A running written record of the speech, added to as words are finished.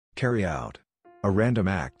carry out a random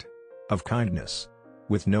act of kindness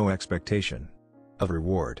with no expectation of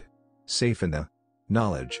reward, safe in the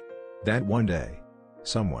knowledge that one day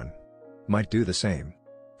someone might do the same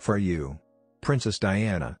for you. Princess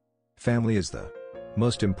Diana, family is the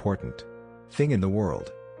most important thing in the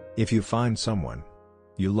world. If you find someone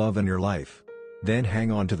you love in your life, then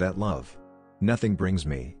hang on to that love. Nothing brings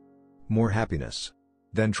me more happiness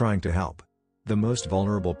than trying to help the most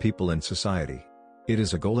vulnerable people in society. It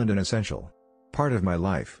is a goal and an essential part of my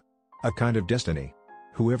life, a kind of destiny.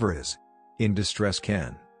 Whoever is in distress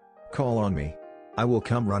can call on me. I will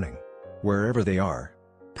come running wherever they are.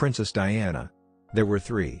 Princess Diana, there were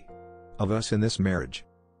 3 of us in this marriage,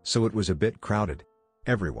 so it was a bit crowded.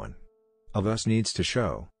 Everyone of us needs to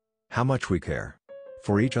show how much we care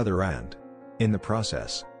for each other and, in the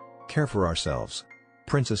process, care for ourselves.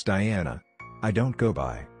 Princess Diana, I don't go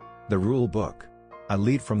by the rule book. I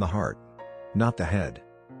lead from the heart, not the head.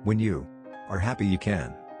 When you are happy, you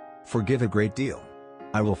can forgive a great deal.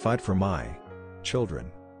 I will fight for my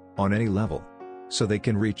children on any level so they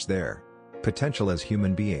can reach their potential as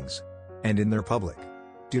human beings and in their public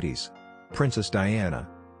duties. Princess Diana,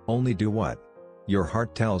 only do what your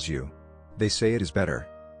heart tells you. They say it is better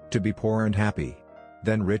to be poor and happy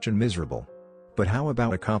than rich and miserable. But how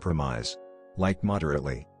about a compromise? Like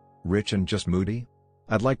moderately rich and just moody?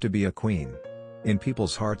 I'd like to be a queen in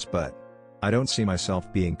people's hearts, but I don't see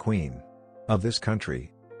myself being queen of this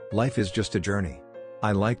country. Life is just a journey.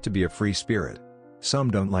 I like to be a free spirit. Some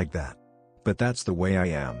don't like that, but that's the way I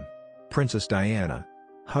am. Princess Diana,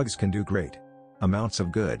 hugs can do great amounts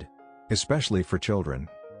of good, especially for children.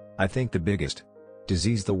 I think the biggest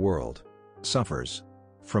disease the world suffers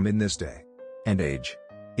from in this day and age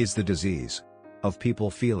is the disease of people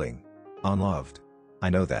feeling unloved. I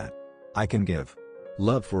know that I can give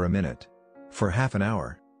love for a minute, for half an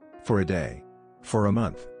hour, for a day, for a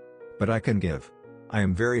month, but I can give. I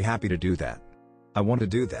am very happy to do that. I want to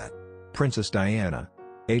do that. Princess Diana,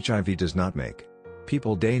 HIV does not make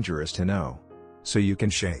people dangerous to know, so you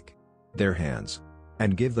can shake their hands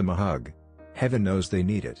and give them a hug. Heaven knows they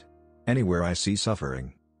need it. Anywhere I see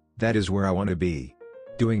suffering, that is where I want to be,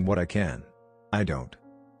 doing what I can. I don't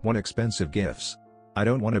want expensive gifts. I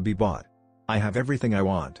don't want to be bought. I have everything I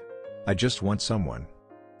want. I just want someone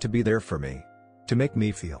to be there for me, to make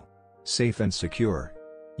me feel safe and secure.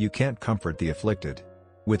 You can't comfort the afflicted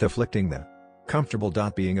with afflicting the comfortable.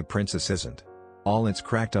 Being a princess isn't all it's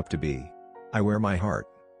cracked up to be. I wear my heart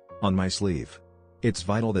on my sleeve. It's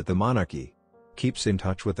vital that the monarchy keeps in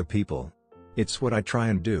touch with the people. It's what I try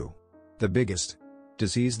and do. The biggest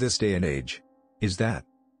disease this day and age is that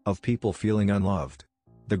of people feeling unloved.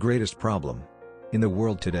 The greatest problem in the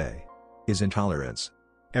world today is intolerance.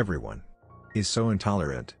 Everyone is so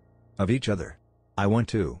intolerant of each other. I want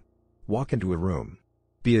to walk into a room,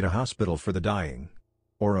 be it a hospital for the dying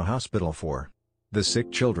or a hospital for the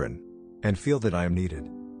sick children, and feel that I am needed.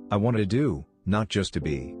 I want to do, not just to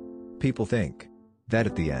be. People think that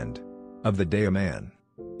at the end of the day a man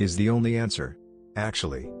is the only answer.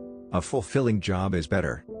 Actually, a fulfilling job is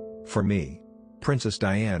better. For me, Princess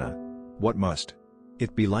Diana, what must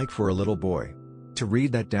it be like for a little boy to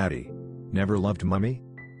read that daddy never loved mummy?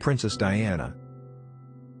 Princess Diana,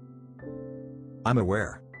 I'm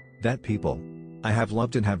aware that people I have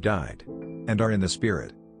loved and have died and are in the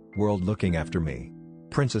spirit world looking after me.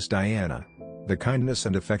 Princess Diana, the kindness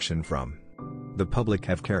and affection from the public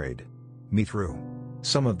have carried me through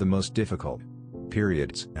some of the most difficult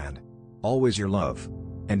periods, and always your love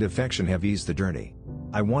and affection have eased the journey.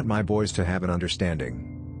 I want my boys to have an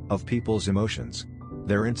understanding of people's emotions,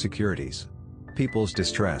 their insecurities, people's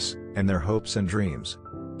distress, and their hopes and dreams.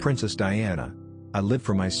 Princess Diana, I live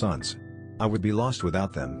for my sons. I would be lost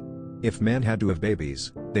without them. If men had to have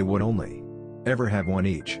babies, they would only ever have one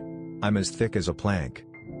each. I'm as thick as a plank.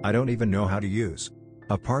 I don't even know how to use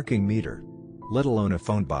a parking meter, let alone a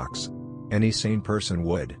phone box. Any sane person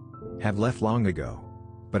would have left long ago.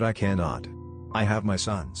 But I cannot. I have my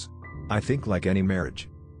sons. I think like any marriage,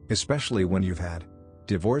 especially when you've had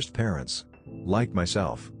divorced parents, like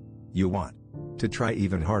myself, you want to try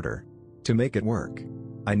even harder to make it work.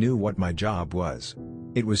 I knew what my job was.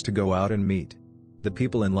 It was to go out and meet the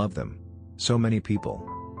people and love them. So many people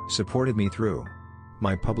supported me through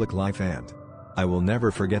my public life, and I will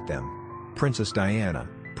never forget them. Princess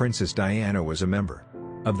Diana was a member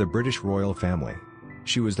of the British royal family.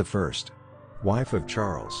 She was the first wife of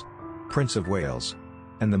Charles, Prince of Wales,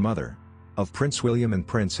 and the mother of Prince William and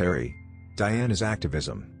Prince Harry. Diana's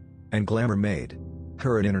activism and glamour made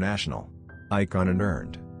her an international icon and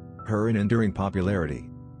earned her an enduring popularity.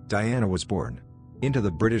 Diana was born into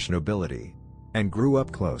the British nobility and grew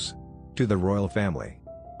up close to the royal family.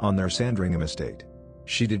 on their Sandringham estate.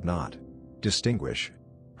 She did not distinguish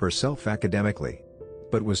herself academically,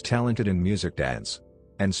 but was talented in music, dance,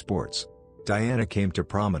 and sports. Diana came to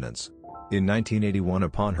prominence in 1981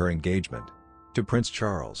 upon her engagement to Prince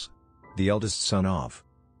Charles, the eldest son of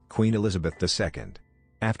Queen Elizabeth II.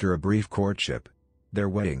 After a brief courtship, their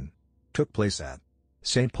wedding took place at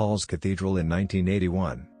St. Paul's Cathedral in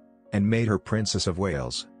 1981, and made her Princess of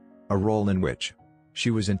Wales, a role in which she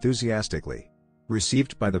was enthusiastically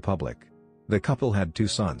received by the public. The couple had two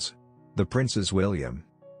sons, the Princes William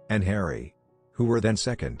and Harry, who were then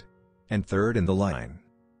second and third in the line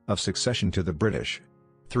of succession to the British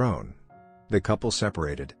throne. The couple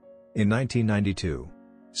separated in 1992.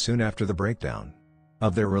 Soon after the breakdown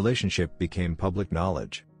of their relationship became public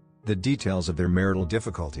knowledge. The details of their marital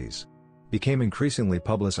difficulties became increasingly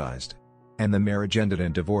publicized, and the marriage ended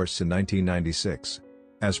in divorce in 1996.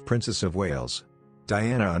 As Princess of Wales,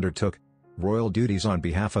 Diana undertook royal duties on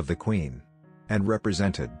behalf of the Queen, and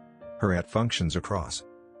represented her at functions across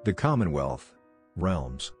the Commonwealth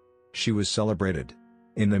realms. She was celebrated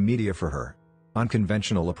in the media for her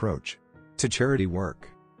unconventional approach to charity work.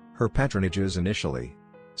 Her patronages initially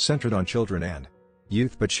centered on children and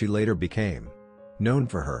youth, but she later became known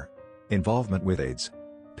for her involvement with AIDS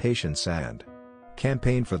patients and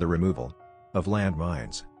campaign for the removal of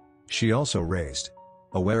landmines. She also raised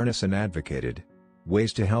awareness and advocated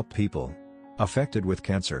ways to help people affected with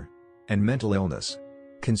cancer and mental illness.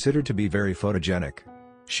 Considered to be very photogenic,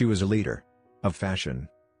 she was a leader of fashion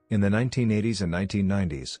in the 1980s and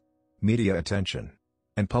 1990s. Media attention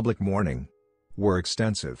and public mourning were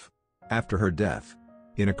extensive after her death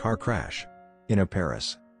in a car crash in a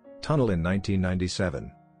Paris tunnel in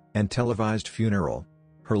 1997, and televised funeral.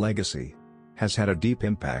 Her legacy has had a deep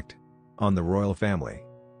impact on the royal family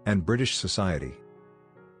and British society.